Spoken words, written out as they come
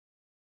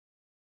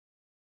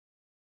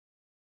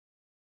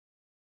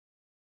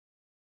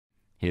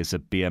Here's a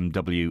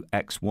BMW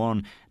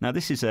X1. Now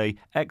this is a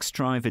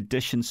X-Drive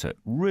edition, so it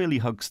really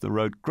hugs the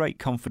road. Great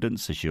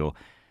confidence as you're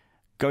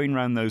going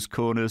around those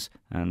corners,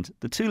 and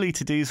the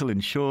 2-litre diesel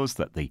ensures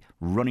that the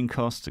running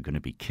costs are going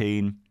to be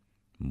keen.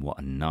 And what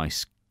a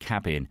nice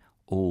cabin,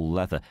 all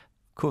leather.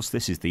 Of course,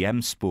 this is the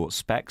M Sport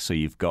spec, so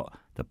you've got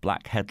the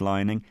black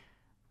headlining,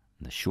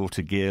 the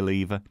shorter gear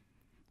lever,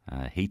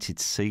 heated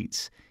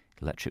seats,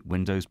 electric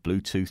windows,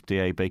 Bluetooth,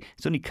 DAB.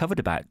 It's only covered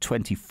about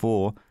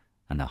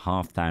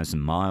 24,500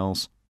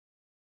 miles.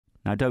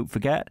 Now don't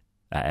forget,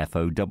 at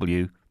FOW,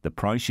 the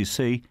price you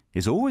see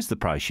is always the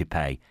price you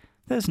pay.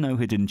 There's no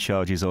hidden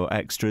charges or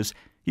extras.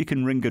 You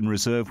can ring and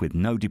reserve with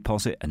no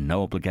deposit and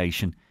no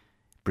obligation.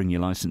 Bring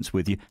your licence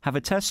with you, have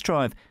a test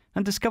drive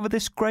and discover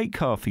this great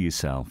car for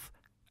yourself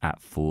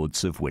at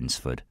Fords of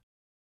Winsford.